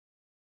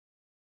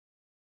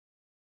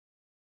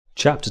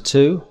Chapter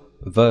 2,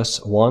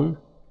 verse 1.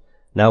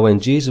 Now when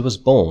Jesus was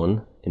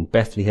born in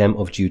Bethlehem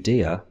of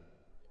Judea,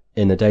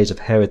 in the days of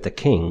Herod the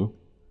king,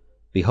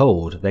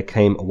 behold, there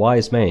came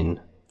wise men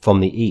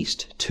from the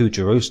east to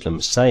Jerusalem,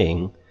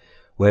 saying,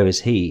 Where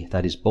is he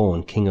that is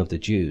born King of the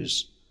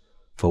Jews?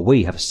 For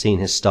we have seen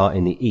his star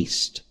in the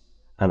east,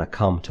 and are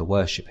come to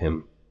worship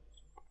him.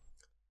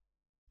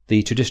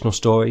 The traditional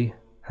story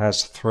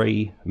has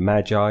 3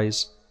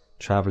 magi's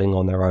travelling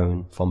on their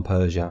own from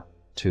Persia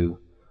to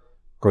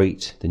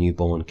greet the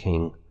newborn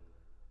king.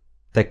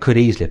 There could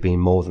easily have been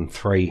more than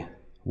 3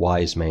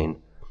 wise men.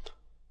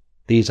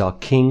 These are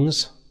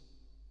kings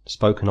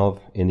spoken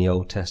of in the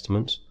Old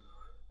Testament,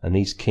 and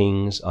these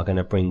kings are going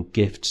to bring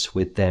gifts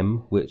with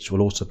them which will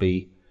also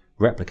be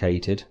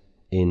replicated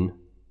in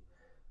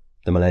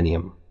the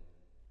millennium.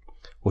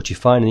 What you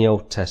find in the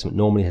Old Testament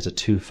normally has a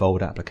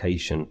twofold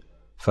application: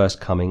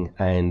 first coming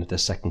and the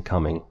second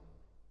coming.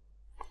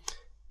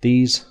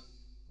 These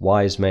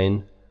wise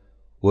men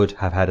would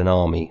have had an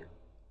army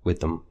with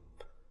them.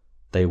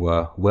 They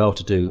were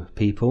well-to-do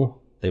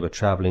people. They were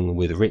travelling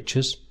with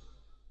riches.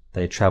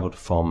 They had travelled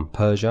from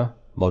Persia,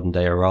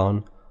 modern-day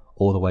Iran,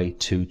 all the way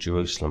to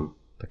Jerusalem,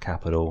 the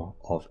capital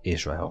of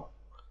Israel.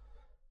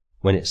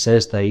 When it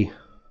says they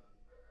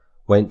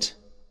went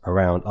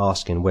around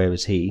asking, Where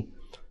is he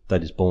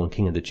that is born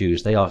King of the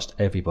Jews? They asked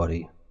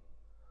everybody.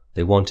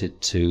 They wanted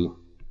to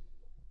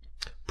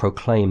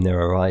proclaim their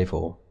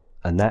arrival,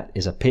 and that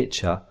is a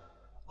picture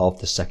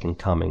of the second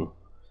coming.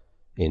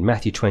 In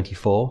Matthew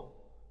 24,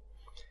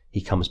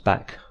 he comes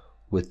back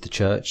with the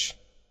church,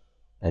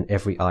 and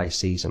every eye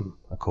sees him,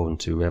 according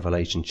to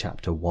Revelation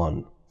chapter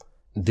 1.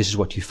 This is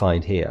what you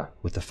find here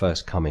with the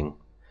first coming.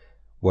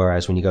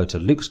 Whereas when you go to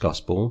Luke's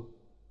Gospel,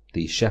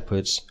 the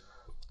shepherds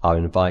are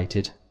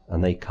invited,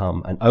 and they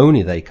come, and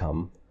only they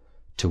come,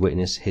 to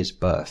witness his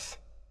birth.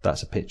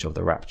 That's a picture of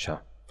the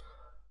rapture.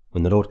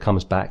 When the Lord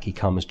comes back, he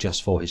comes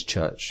just for his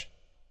church.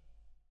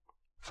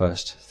 1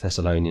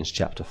 Thessalonians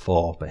chapter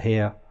 4. But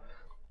here,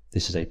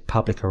 this is a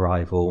public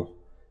arrival,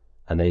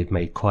 and they've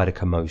made quite a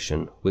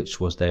commotion, which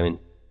was their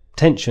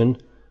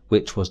intention,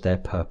 which was their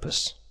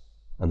purpose.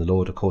 And the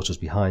Lord, of course, was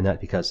behind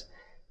that because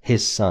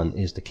his son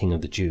is the King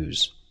of the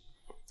Jews.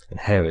 And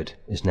Herod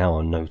is now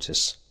on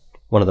notice.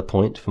 One other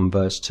point from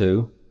verse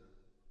 2.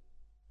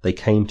 They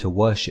came to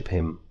worship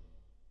him,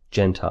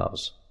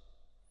 Gentiles.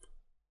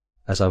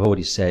 As I've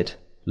already said,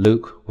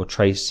 Luke will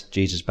trace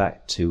Jesus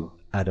back to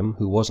Adam,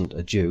 who wasn't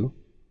a Jew,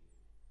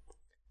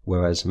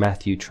 whereas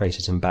Matthew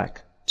traces him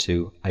back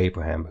to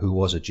Abraham, who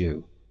was a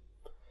Jew.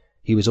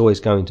 He was always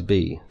going to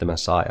be the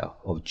Messiah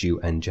of Jew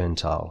and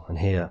Gentile, and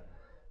here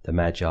the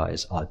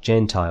Magi's are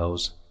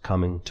Gentiles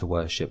coming to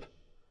worship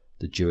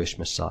the Jewish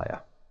Messiah.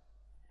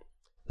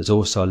 There's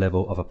also a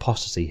level of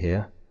apostasy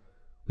here,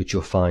 which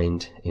you'll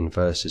find in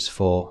verses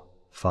 4,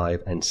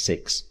 5 and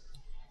 6.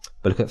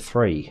 But look at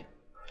 3.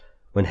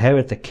 When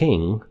Herod the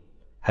king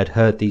had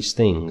heard these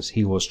things,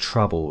 he was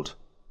troubled,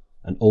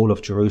 and all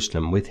of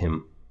Jerusalem with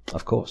him.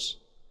 Of course,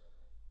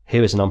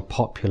 here is an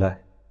unpopular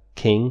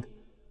king,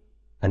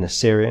 an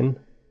Assyrian,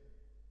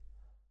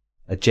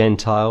 a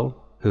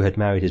Gentile who had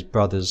married his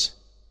brother's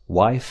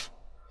wife,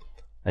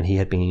 and he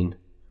had been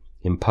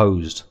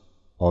imposed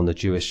on the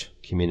Jewish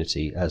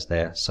community as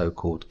their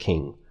so-called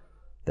king,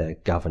 their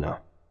governor.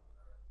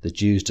 The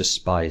Jews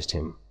despised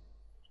him,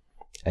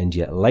 and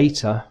yet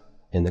later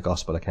in the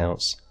Gospel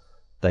accounts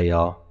they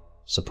are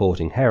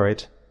supporting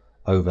Herod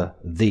over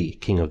the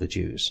King of the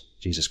Jews,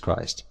 Jesus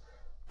Christ.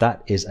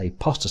 That is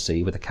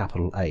apostasy with a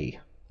capital A,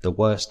 the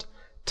worst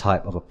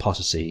type of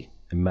apostasy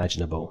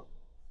imaginable.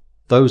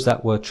 Those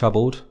that were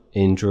troubled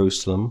in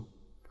Jerusalem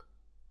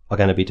are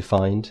going to be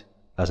defined,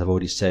 as I've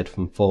already said,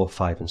 from 4,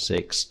 5 and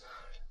 6,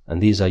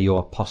 and these are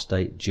your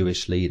apostate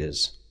Jewish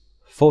leaders,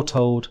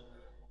 foretold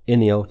in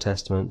the Old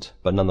Testament,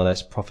 but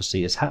nonetheless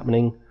prophecy is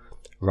happening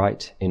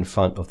right in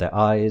front of their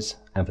eyes,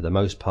 and for the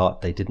most part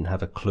they didn't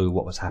have a clue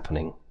what was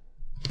happening.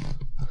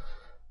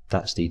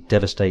 That's the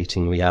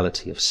devastating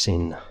reality of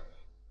sin.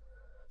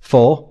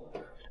 4.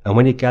 And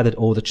when he gathered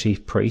all the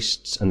chief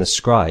priests and the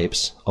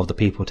scribes of the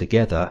people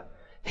together,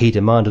 he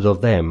demanded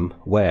of them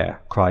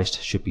where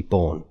Christ should be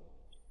born.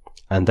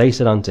 And they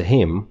said unto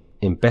him,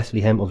 In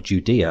Bethlehem of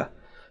Judea,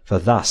 for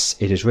thus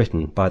it is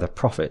written by the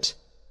prophet,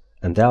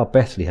 And thou,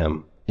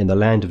 Bethlehem, in the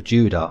land of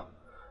Judah,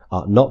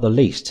 art not the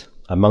least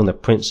among the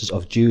princes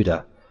of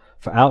Judah,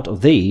 for out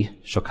of thee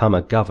shall come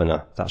a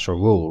governor that shall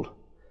rule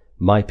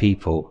my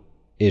people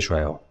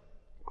Israel.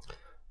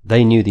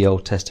 They knew the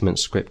Old Testament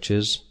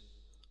scriptures.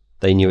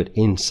 They knew it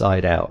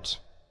inside out,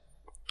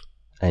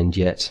 and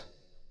yet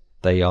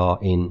they are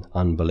in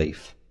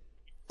unbelief.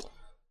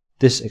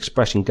 This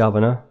expression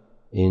governor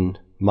in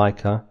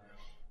Micah,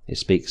 it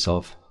speaks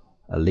of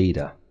a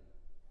leader.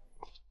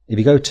 If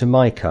you go to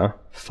Micah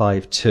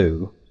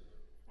 5:2,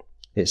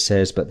 it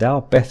says, But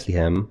thou,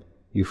 Bethlehem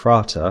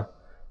Ephratah,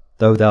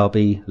 though thou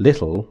be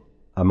little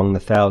among the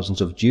thousands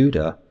of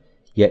Judah,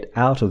 yet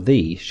out of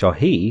thee shall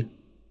he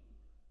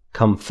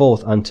come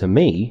forth unto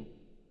me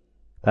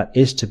that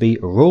is to be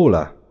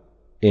ruler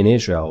in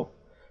Israel,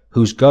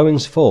 whose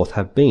goings forth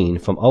have been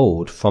from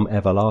old, from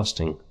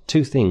everlasting.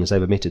 Two things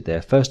they've omitted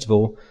there. First of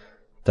all,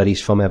 that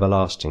he's from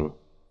everlasting,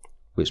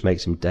 which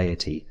makes him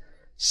deity.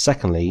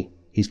 Secondly,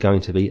 he's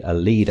going to be a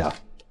leader,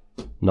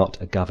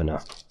 not a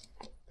governor.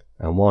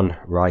 And one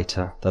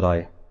writer that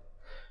I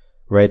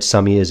read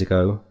some years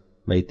ago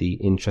made the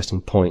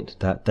interesting point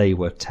that they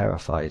were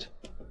terrified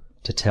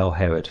to tell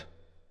Herod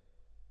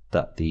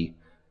that the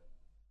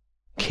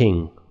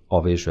King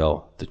of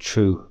Israel, the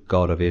true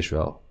God of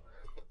Israel,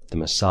 the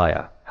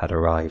Messiah, had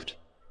arrived.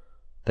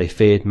 They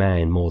feared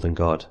man more than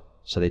God,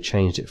 so they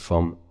changed it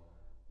from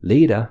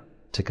leader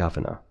to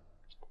governor,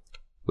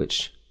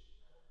 which,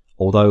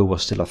 although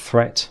was still a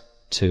threat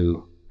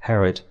to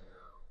Herod,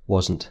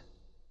 wasn't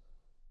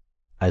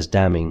as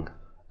damning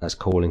as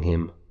calling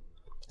him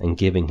and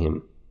giving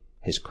him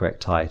his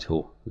correct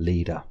title,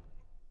 leader.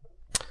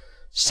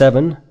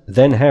 7.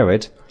 Then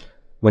Herod,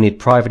 when he had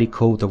privately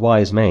called the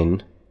wise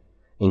men,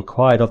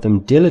 inquired of them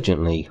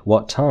diligently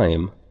what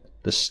time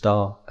the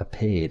star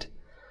appeared.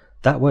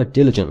 That word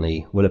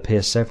diligently will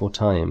appear several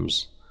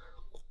times,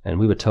 and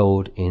we were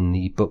told in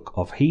the book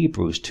of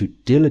Hebrews to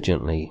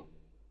diligently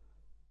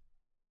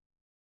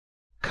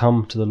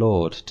come to the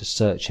Lord, to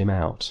search him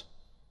out.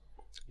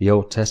 The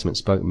Old Testament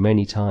spoke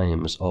many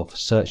times of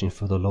searching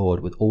for the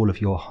Lord with all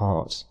of your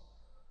heart,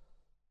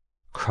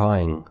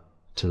 crying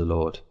to the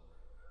Lord,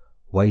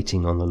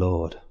 waiting on the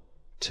Lord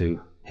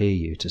to hear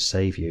you, to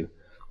save you.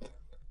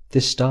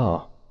 This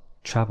star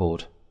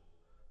travelled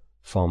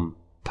from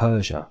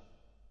Persia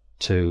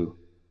to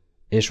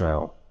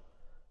Israel,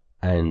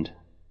 and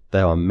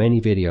there are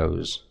many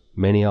videos,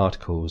 many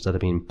articles that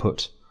have been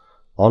put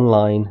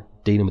online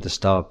dealing with the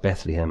Star of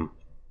Bethlehem,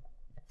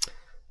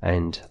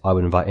 and I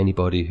would invite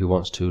anybody who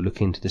wants to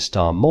look into this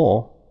star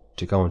more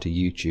to go onto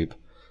YouTube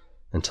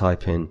and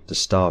type in the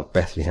Star of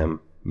Bethlehem.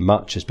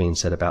 Much has been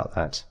said about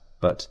that,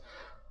 but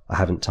I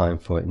haven't time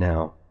for it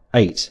now.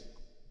 8.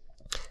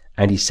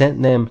 And he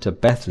sent them to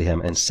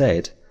Bethlehem and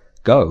said,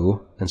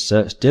 Go and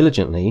search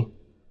diligently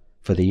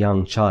for the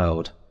young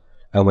child,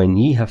 and when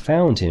ye have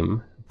found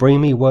him, bring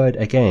me word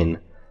again,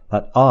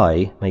 that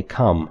I may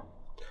come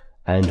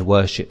and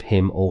worship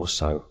him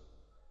also.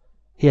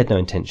 He had no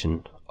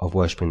intention of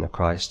worshipping the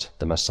Christ,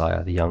 the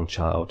Messiah, the young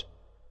child,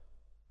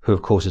 who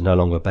of course is no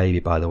longer a baby,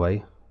 by the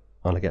way.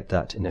 I'll get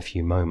that in a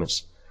few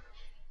moments.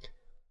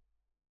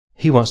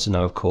 He wants to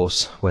know, of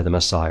course, where the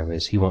Messiah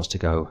is. He wants to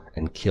go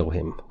and kill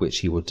him, which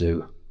he will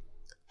do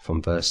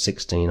from verse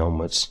 16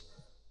 onwards.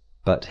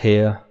 But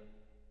here,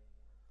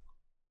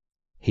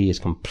 he is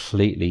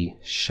completely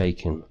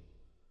shaken.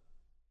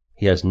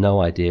 He has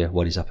no idea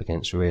what he's up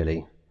against,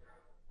 really.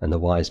 And the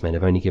wise men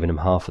have only given him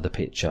half of the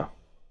picture.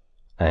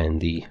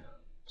 And the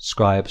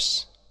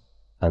scribes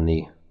and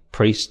the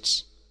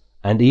priests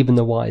and even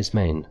the wise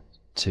men,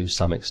 to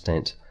some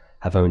extent,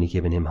 have only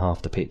given him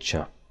half the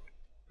picture,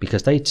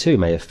 because they too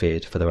may have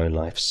feared for their own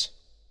lives.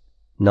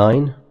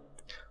 9.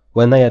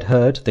 When they had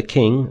heard the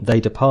king, they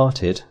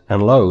departed,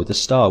 and lo, the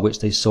star which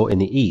they saw in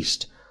the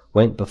east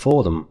went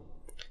before them,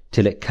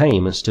 till it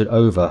came and stood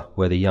over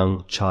where the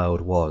young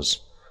child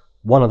was.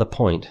 One other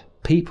point,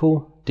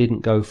 people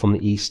didn't go from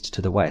the east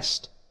to the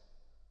west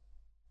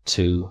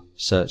to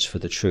search for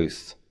the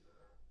truth.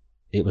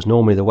 It was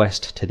normally the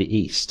west to the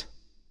east.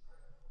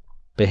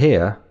 But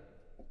here,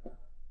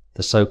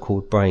 the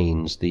so-called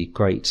brains, the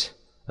great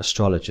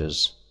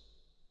astrologers,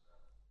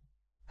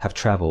 have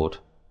travelled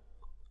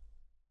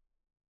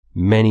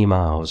many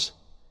miles,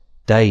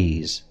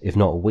 days, if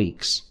not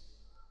weeks,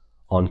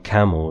 on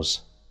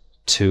camels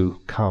to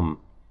come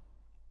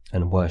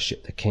and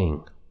worship the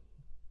king.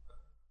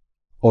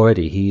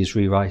 Already he is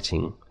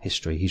rewriting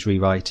history, he's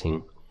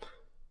rewriting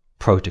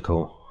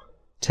protocol.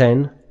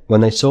 10.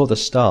 When they saw the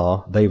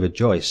star, they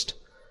rejoiced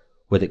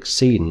with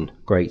exceeding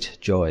great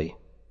joy.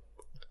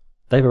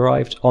 They've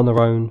arrived on their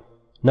own,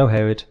 no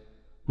Herod,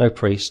 no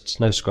priests,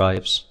 no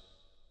scribes,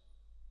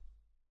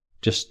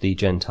 just the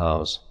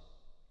Gentiles.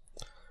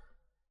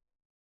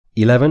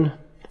 11.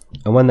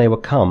 And when they were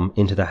come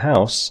into the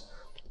house,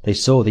 they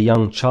saw the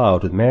young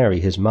child with Mary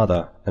his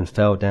mother, and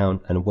fell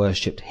down and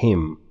worshipped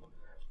him.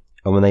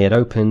 And when they had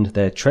opened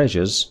their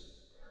treasures,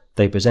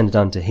 they presented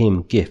unto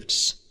him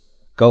gifts,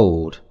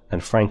 gold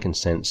and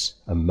frankincense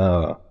and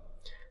myrrh.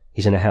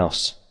 He's in a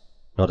house,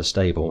 not a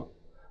stable.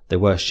 They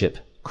worship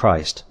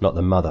Christ, not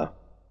the mother.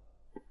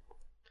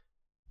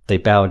 They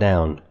bow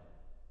down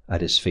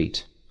at his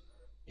feet.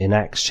 In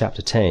Acts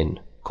chapter 10,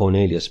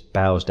 Cornelius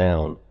bows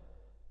down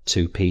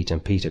to Peter,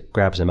 and Peter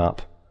grabs him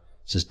up,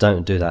 says,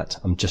 "Don't do that,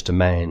 I'm just a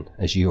man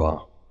as you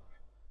are."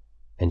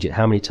 And yet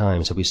how many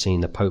times have we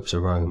seen the popes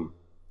of Rome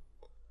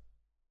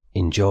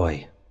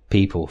enjoy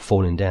people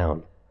falling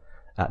down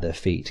at their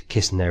feet,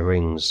 kissing their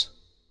rings,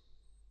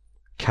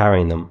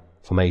 carrying them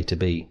from A to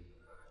B.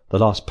 The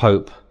last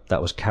pope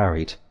that was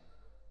carried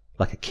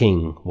like a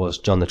king was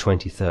John the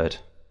 23rd.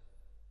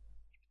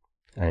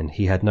 And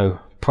he had no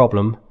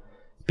problem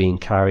being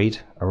carried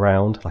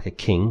around like a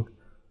king.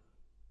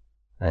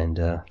 And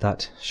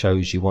that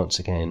shows you once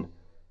again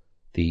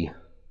the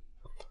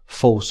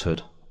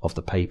falsehood of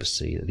the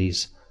papacy, that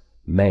these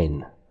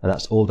men and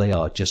that's all they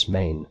are, just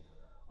men,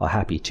 are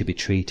happy to be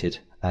treated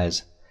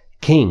as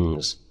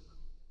kings.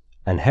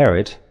 And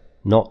Herod,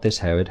 not this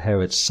Herod,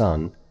 Herod's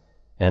son,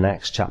 in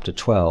Acts chapter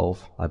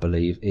 12, I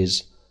believe,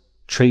 is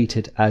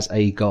treated as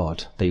a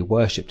god. They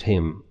worshipped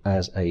him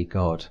as a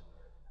god.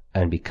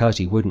 And because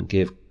he wouldn't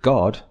give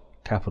God,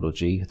 capital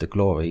G, the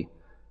glory,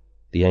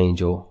 the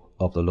angel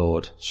of the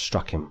Lord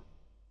struck him,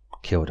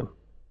 killed him.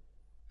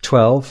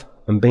 12,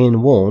 and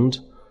being warned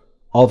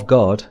of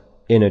God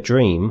in a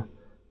dream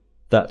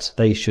that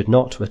they should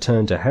not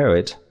return to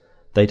Herod,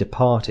 they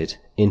departed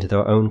into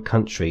their own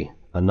country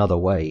another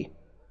way.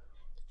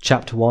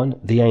 Chapter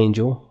 1, the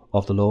angel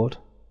of the Lord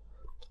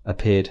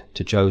appeared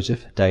to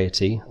Joseph,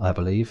 deity, I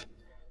believe.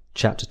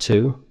 Chapter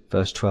 2,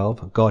 verse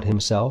 12, God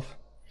himself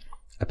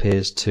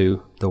appears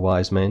to the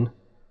wise men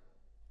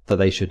that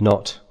they should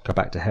not go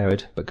back to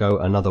Herod, but go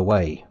another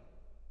way.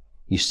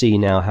 You see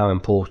now how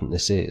important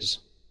this is.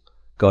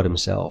 God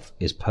himself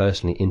is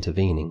personally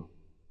intervening.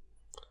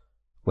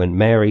 When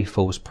Mary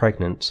falls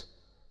pregnant,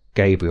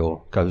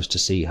 Gabriel goes to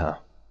see her.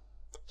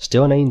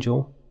 Still an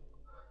angel,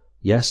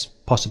 yes,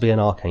 possibly an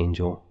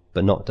archangel,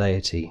 but not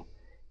deity.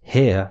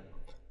 Here,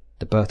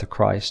 the birth of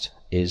Christ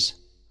is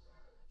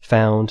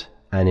found,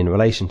 and in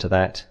relation to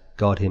that,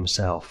 God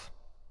himself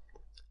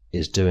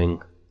is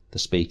doing the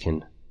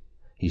speaking.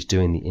 He's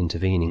doing the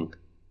intervening.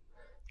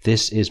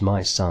 This is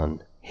my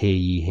son, hear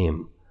ye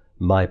him,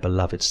 my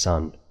beloved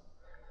son.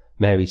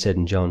 Mary said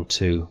in John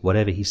 2,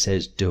 whatever he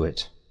says, do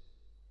it.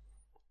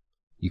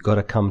 You've got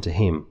to come to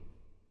him.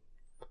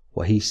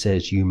 What he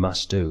says you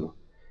must do.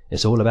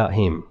 It's all about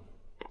him.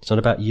 It's not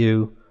about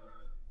you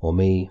or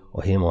me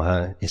or him or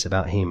her. It's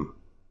about him.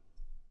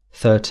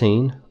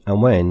 13,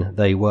 and when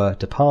they were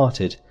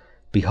departed,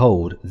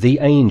 behold, the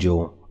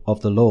angel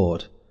of the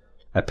Lord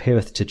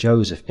appeareth to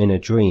Joseph in a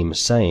dream,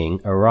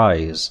 saying,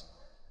 Arise,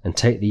 and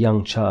take the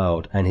young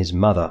child and his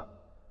mother,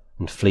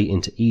 and flee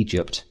into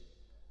Egypt,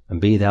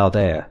 and be thou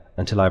there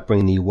until I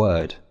bring thee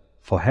word.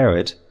 For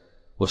Herod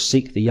will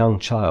seek the young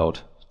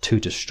child to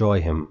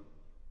destroy him.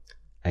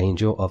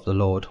 Angel of the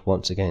Lord,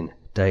 once again,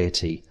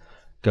 deity,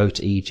 go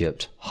to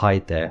Egypt,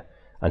 hide there,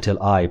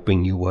 until I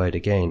bring you word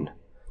again.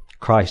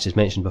 Christ is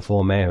mentioned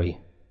before Mary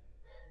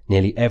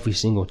nearly every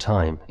single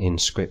time in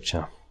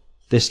Scripture.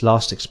 This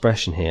last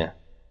expression here,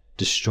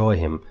 destroy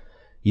him.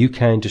 You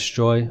can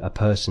destroy a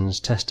person's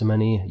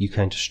testimony, you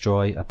can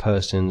destroy a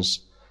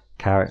person's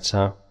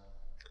character.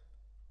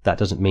 That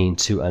doesn't mean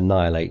to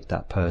annihilate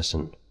that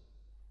person.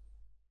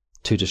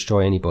 To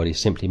destroy anybody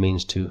simply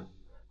means to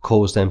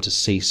cause them to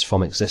cease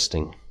from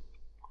existing.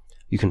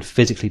 You can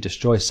physically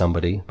destroy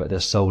somebody, but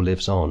their soul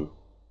lives on.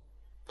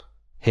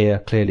 Here,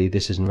 clearly,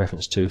 this is in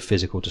reference to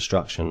physical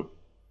destruction,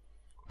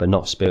 but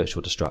not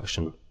spiritual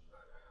destruction.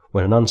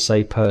 When an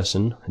unsaved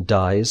person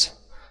dies,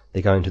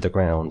 they go into the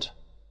ground,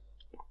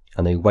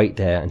 and they wait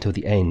there until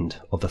the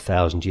end of the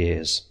 1,000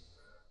 years.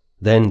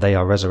 Then they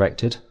are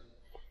resurrected,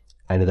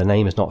 and if the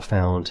name is not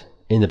found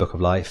in the book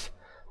of life,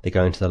 they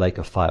go into the lake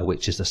of fire,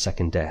 which is the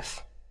second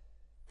death.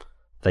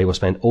 They will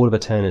spend all of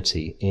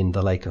eternity in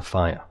the lake of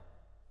fire.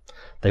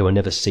 They will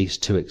never cease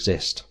to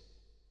exist.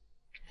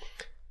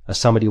 As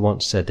somebody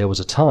once said, there was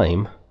a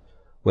time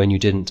when you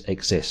didn't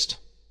exist.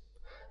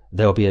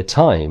 There will be a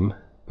time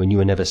when you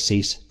will never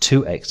cease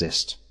to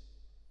exist.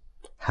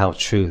 How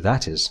true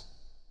that is.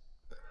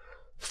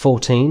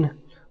 14,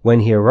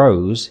 when he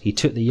arose, he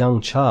took the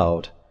young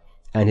child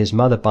and his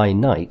mother by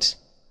night,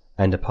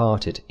 and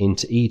departed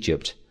into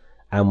Egypt,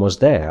 and was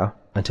there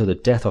until the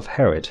death of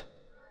Herod,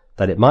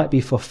 that it might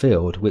be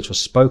fulfilled which was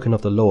spoken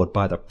of the Lord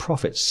by the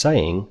prophet,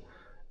 saying,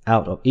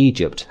 Out of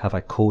Egypt have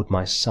I called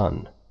my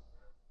son.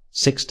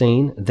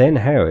 16, then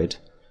Herod,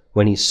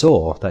 when he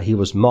saw that he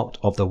was mocked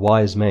of the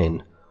wise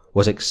men,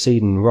 was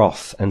exceeding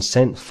wroth, and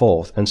sent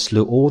forth, and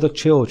slew all the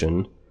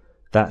children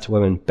that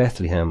were in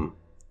Bethlehem,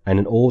 and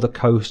in all the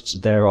coasts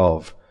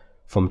thereof,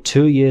 from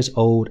 2 years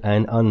old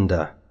and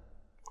under,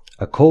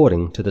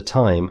 according to the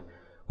time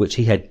which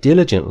he had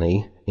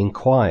diligently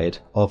inquired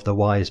of the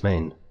wise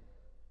men.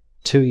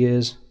 2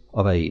 years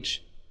of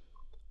age.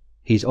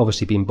 He's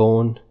obviously been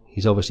born,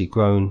 he's obviously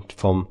grown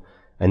from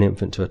an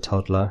infant to a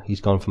toddler,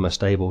 he's gone from a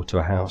stable to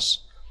a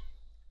house.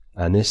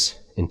 And this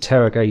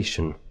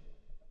interrogation,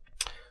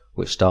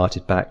 which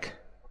started back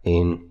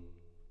in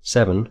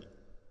 7,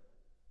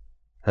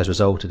 has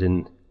resulted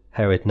in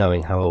Herod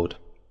knowing how old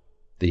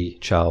the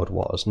child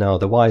was. Now,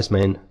 the wise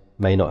men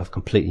may not have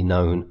completely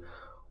known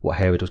what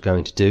Herod was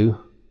going to do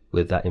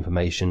with that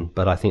information,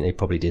 but I think they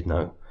probably did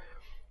know.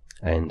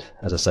 And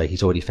as I say,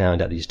 he's already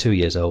found out that he's 2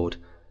 years old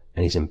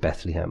and he's in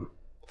Bethlehem.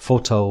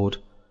 Foretold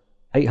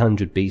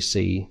 800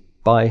 BC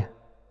by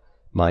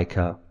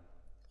Micah,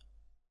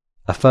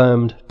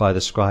 affirmed by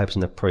the scribes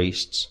and the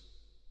priests,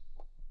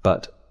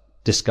 but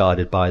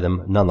discarded by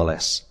them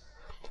nonetheless.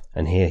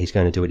 And here he's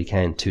going to do what he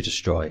can to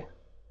destroy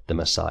the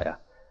Messiah,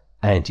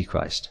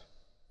 Antichrist.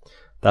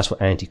 That's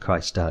what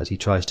Antichrist does. He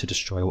tries to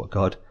destroy what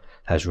God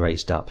has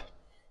raised up.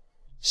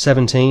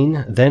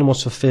 17, then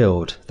was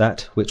fulfilled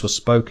that which was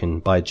spoken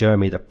by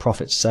Jeremy the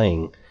prophet,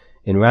 saying,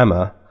 In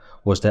Ramah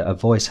was there a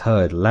voice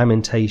heard,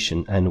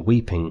 lamentation and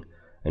weeping,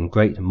 and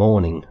great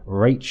mourning,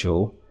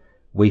 Rachel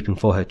weeping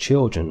for her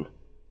children,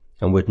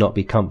 and would not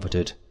be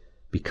comforted,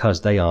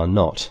 because they are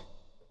not.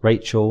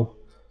 Rachel,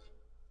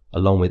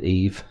 along with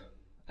Eve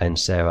and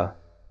Sarah,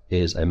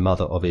 is a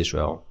mother of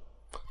Israel.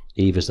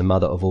 Eve is the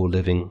mother of all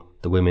living.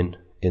 The women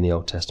in the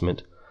Old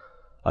Testament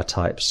are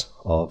types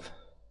of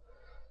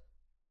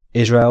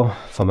Israel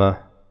from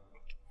a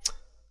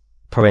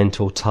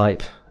parental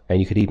type, and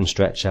you could even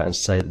stretch out and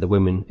say that the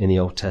women in the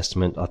Old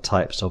Testament are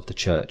types of the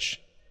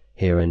church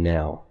here and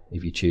now,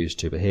 if you choose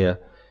to. But here,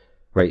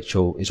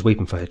 Rachel is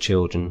weeping for her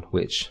children,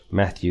 which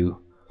Matthew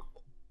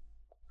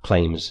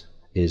claims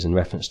is in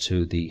reference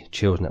to the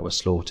children that were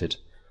slaughtered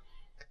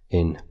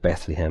in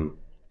Bethlehem.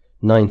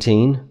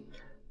 19.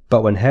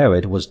 But when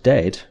Herod was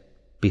dead,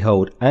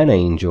 behold, an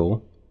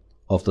angel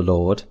of the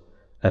Lord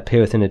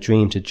appeareth in a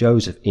dream to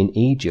Joseph in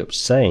Egypt,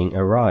 saying,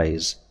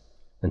 Arise,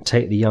 and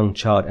take the young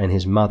child and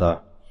his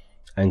mother,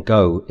 and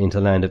go into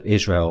the land of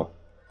Israel,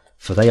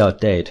 for they are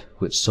dead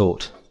which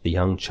sought the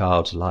young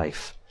child's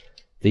life.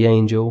 The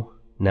angel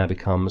now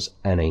becomes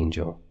an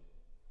angel.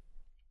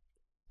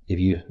 If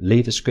you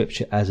leave the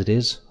scripture as it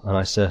is, and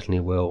I certainly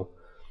will,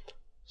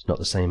 it's not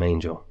the same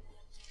angel.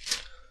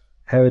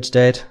 Herod's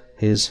dead.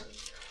 His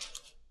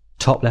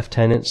top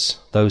lieutenants,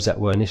 those that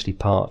were initially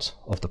part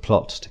of the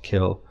plot to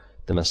kill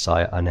the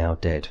Messiah, are now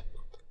dead.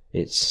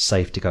 It's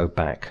safe to go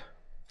back.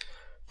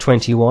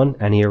 21.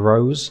 And he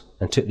arose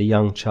and took the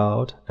young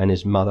child and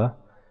his mother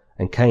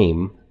and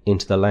came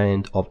into the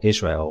land of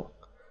Israel.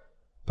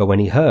 But when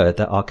he heard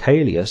that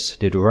Archelaus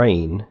did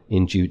reign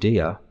in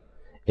Judea,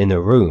 in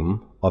the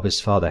room of his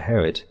father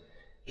Herod,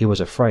 he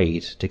was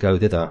afraid to go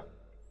thither.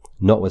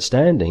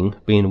 Notwithstanding,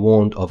 being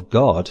warned of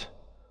God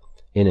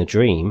in a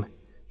dream,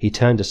 he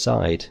turned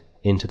aside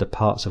into the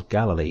parts of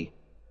Galilee,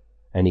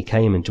 and he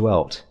came and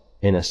dwelt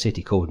in a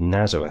city called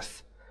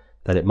Nazareth,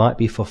 that it might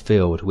be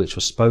fulfilled which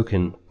was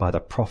spoken by the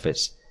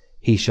prophets,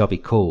 he shall be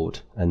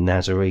called a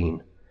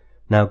Nazarene.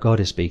 Now God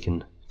is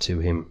speaking to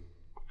him.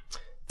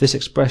 This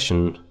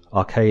expression,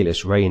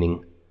 Archelaus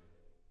reigning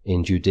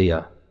in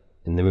Judea,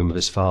 in the room of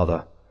his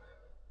father,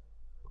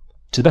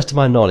 to the best of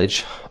my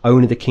knowledge,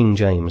 only the King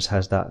James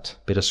has that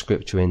bit of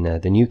scripture in there.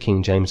 The New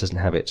King James doesn't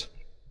have it,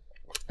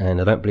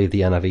 and I don't believe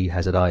the NIV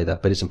has it either,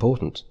 but it's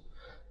important.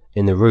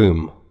 In the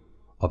room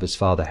of his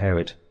father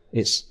Herod.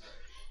 It's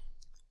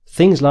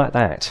things like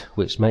that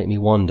which make me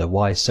wonder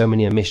why so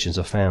many omissions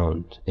are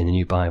found in the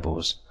new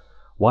Bibles.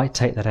 Why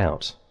take that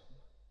out?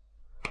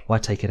 Why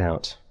take it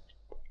out?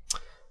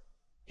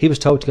 He was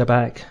told to go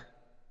back.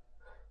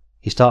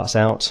 He starts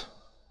out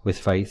with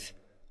faith,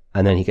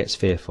 and then he gets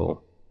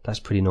fearful. That's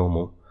pretty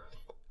normal.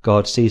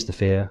 God sees the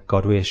fear.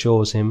 God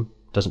reassures him,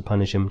 doesn't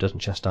punish him, doesn't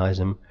chastise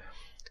him,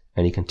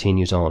 and he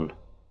continues on.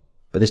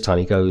 But this time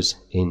he goes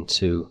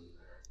into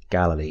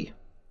Galilee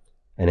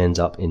and ends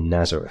up in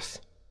Nazareth.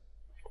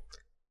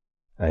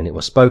 And it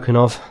was spoken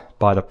of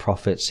by the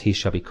prophets, he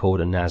shall be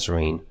called a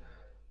Nazarene.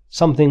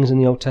 Some things in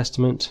the Old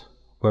Testament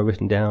were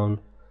written down,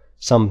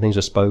 some things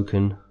were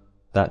spoken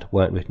that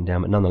weren't written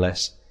down, but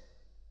nonetheless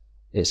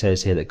it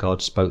says here that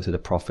God spoke to the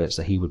prophets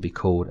that he would be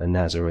called a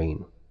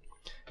Nazarene.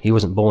 He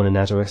wasn't born in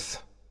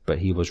Nazareth, but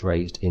he was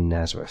raised in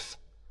Nazareth.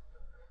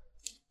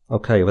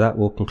 Okay, well that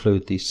will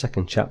conclude the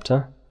second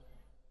chapter,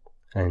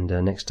 and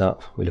next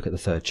up we look at the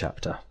third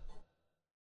chapter.